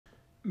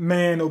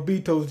Man,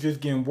 Obito's just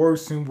getting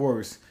worse and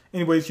worse.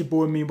 Anyway, it's your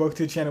boy Me. Welcome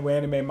to the channel where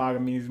anime manga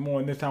means more.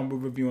 And this time we're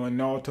reviewing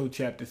Naruto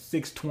chapter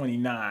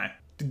 629.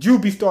 The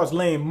Jubi starts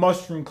laying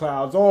mushroom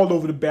clouds all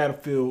over the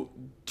battlefield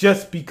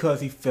just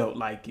because he felt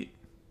like it.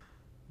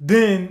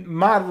 Then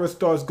Madara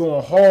starts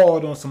going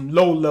hard on some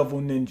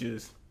low-level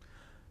ninjas.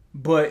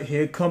 But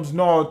here comes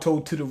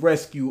Naruto to the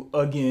rescue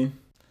again.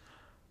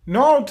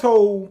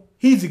 Naruto,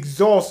 he's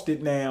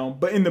exhausted now,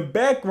 but in the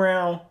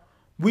background,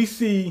 we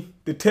see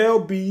the Tail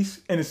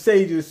Beast and the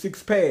Sage of the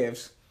Six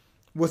Paths.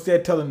 What's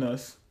that telling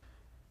us?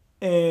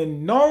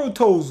 And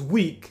Naruto's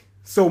weak,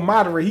 so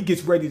Madara, he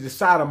gets ready to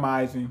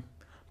sodomize him.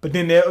 But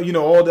then,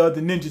 all the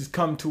other ninjas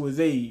come to his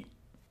aid.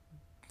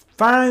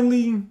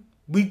 Finally,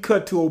 we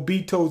cut to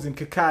Obito's and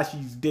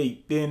Kakashi's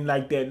date. Then,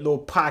 like that little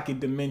pocket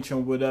dimension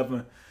or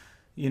whatever,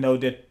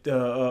 that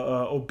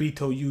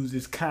Obito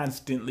uses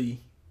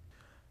constantly.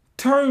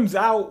 Turns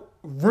out,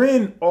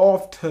 Rin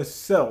offed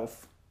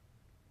herself.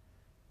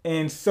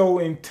 And so,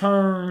 in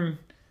turn,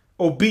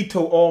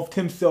 Obito offed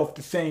himself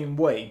the same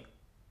way.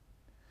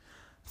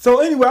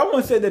 So, anyway, I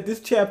want to say that this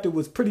chapter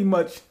was pretty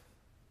much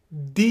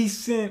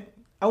decent.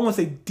 I want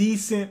to say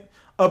decent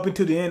up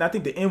until the end. I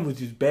think the end was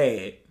just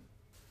bad.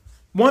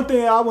 One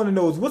thing I want to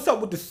know is what's up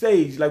with the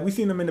Sage? Like, we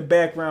seen him in the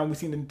background. We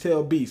seen him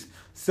Tail Beast.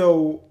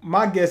 So,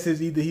 my guess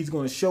is either he's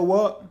going to show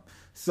up.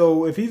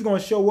 So, if he's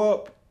going to show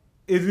up,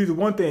 it's either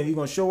one thing. He's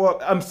going to show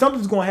up.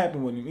 Something's going to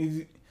happen with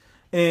him.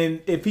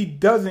 And if he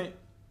doesn't,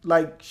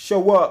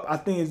 show up, I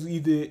think it's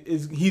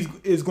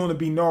going to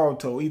be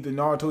Naruto. Either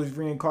Naruto's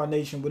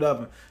reincarnation,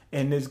 whatever.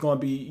 And it's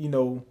going to be,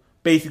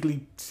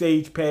 basically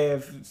Sage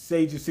of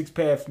Six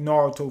Paths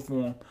Naruto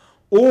form.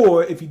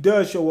 Or if he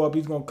does show up,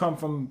 he's going to come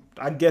from,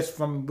 I guess,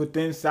 from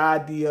within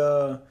inside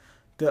the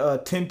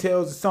Ten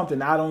Tails or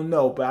something. I don't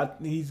know. But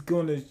he's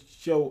going to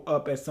show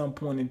up at some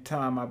point in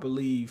time, I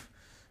believe.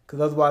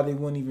 Because otherwise they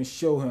wouldn't even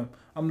show him.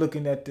 I'm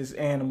looking at this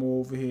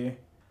animal over here.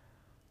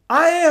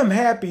 I am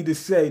happy to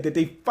say that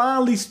they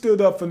finally stood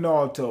up for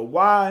Naruto.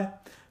 Why?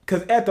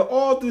 Because after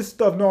all this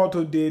stuff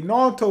Naruto did,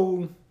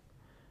 Naruto,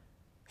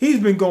 he's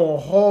been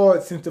going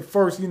hard since the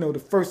first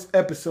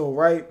episode,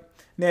 right?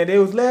 Now, they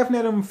was laughing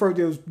at him first.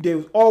 They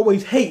was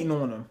always hating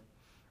on him.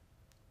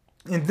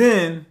 And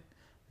then,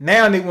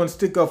 now they want to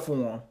stick up for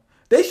him.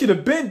 They should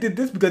have been did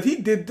this because he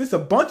did this a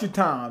bunch of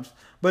times.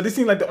 But it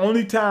seems like the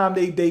only time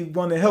they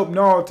want to help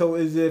Naruto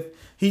is if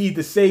he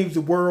either saves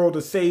the world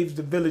or saves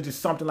the village or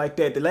something like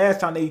that. The last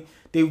time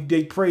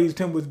they praised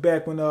him was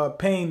back when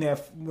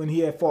when he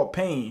had fought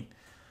Pain.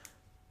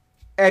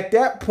 At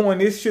that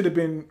point, it should have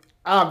been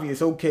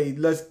obvious. Okay,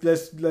 let's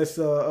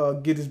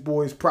get his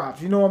boys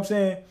props. You know what I'm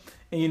saying?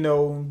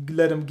 And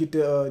let him get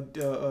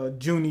the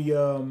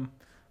junior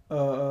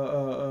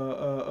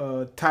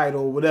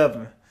title or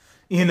whatever.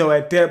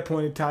 At that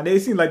point in time, they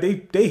seem like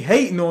they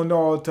hating on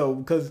Naruto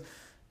because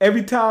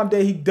every time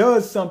that he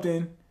does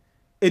something,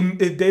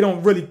 they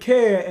don't really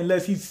care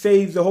unless he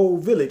saves the whole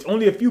village.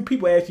 Only a few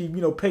people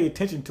actually, pay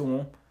attention to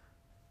him.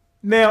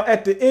 Now,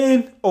 at the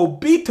end,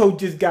 Obito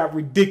just got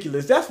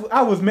ridiculous. That's what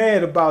I was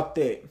mad about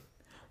that.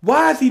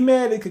 Why is he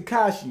mad at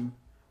Kakashi?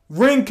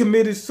 Rin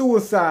committed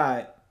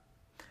suicide.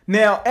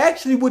 Now,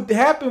 actually, what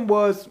happened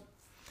was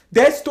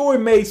that story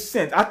made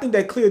sense. I think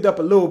that cleared up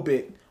a little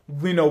bit.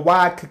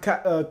 Why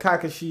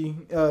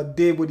Kakashi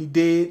did what he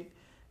did.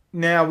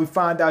 Now we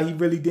find out he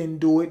really didn't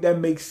do it. That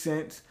makes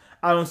sense.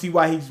 I don't see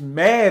why he's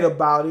mad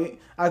about it.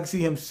 I can see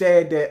him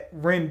sad that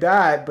Rin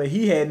died, but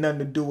he had nothing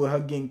to do with her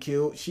getting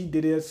killed. She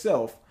did it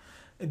herself.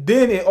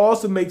 Then it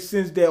also makes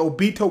sense that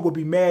Obito would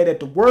be mad at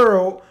the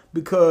world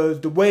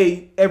because the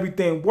way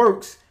everything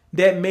works,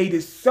 that made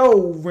it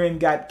so Rin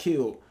got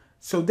killed.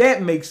 So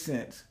that makes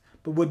sense.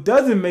 But what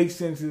doesn't make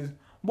sense is,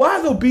 why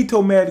is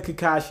Obito mad at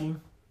Kakashi?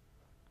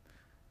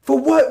 For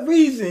what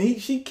reason?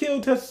 She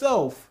killed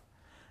herself.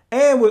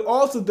 And what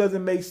also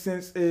doesn't make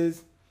sense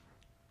is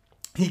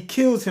he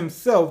kills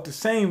himself the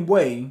same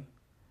way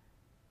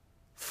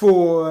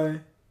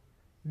for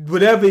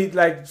whatever,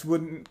 like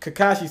what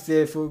Kakashi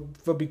said,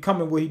 for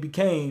becoming what he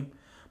became.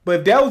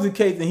 But if that was the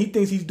case, then he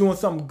thinks he's doing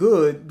something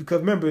good because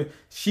remember,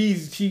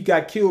 she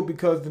got killed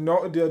because the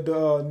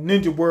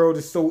ninja world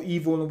is so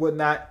evil and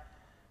whatnot.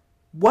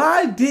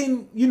 Why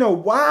didn't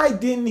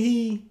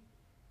he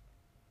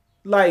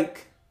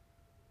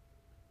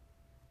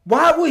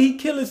why would he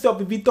kill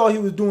himself if he thought he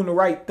was doing the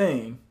right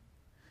thing?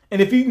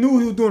 And if he knew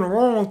he was doing the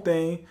wrong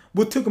thing,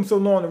 what took him so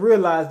long to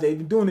realize that he's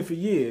been doing it for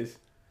years?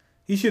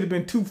 He should have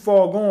been too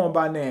far gone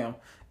by now.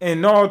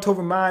 And Naruto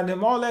reminded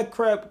him, all that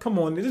crap, come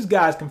on, this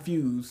guy's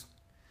confused.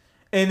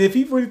 And if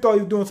he really thought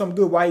he was doing something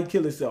good, why he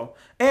kill himself?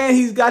 And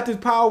he's got this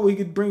power where he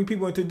could bring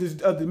people into this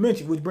other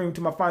dimension, which brings me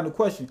to my final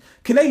question.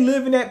 Can they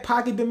live in that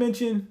pocket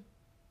dimension?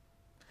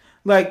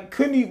 Like,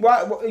 couldn't he,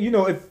 why,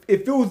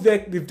 if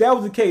that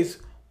was the case,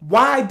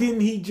 why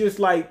didn't he just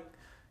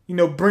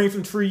bring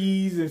some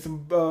trees and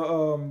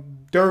some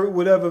dirt,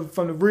 whatever,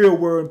 from the real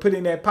world and put it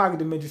in that pocket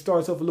dimension, start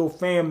himself a little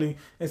family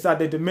inside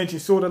that dimension,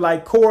 sort of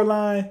like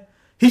Coraline?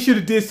 He should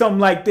have did something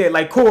like that,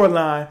 like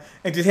Coraline,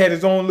 and just had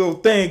his own little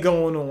thing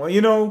going on,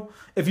 you know?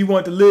 If he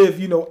wanted to live,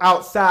 you know,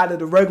 outside of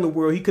the regular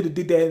world, he could have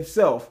did that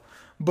himself.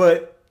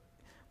 But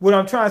what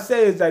I'm trying to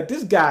say is, like,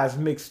 this guy's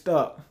mixed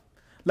up.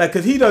 Like,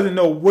 because he doesn't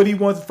know what he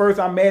wants. First,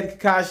 I'm mad at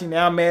Kakashi,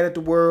 now I'm mad at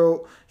the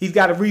world. He's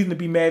got a reason to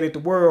be mad at the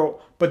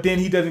world, but then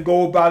he doesn't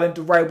go about it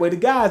the right way. The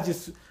guy's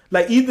just,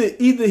 like,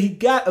 either he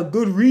got a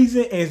good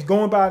reason and is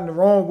going about it in the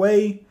wrong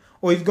way,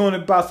 or he's going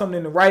about something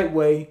in the right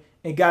way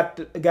and got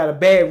a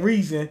bad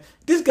reason.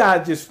 This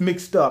guy just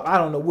mixed up. I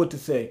don't know what to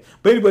say.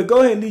 But anyway,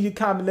 go ahead and leave your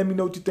comment. Let me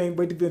know what you think.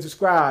 Rate the video and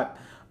subscribe.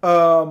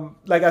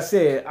 Like I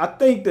said, I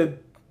think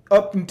that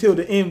up until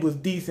the end was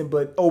decent,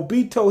 but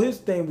Obito, his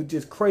thing was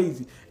just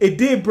crazy. It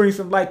did bring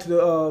some light to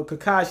the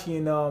Kakashi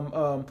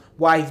and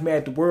why he's mad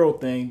at the world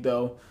thing,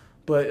 though.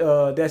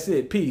 But that's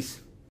it. Peace.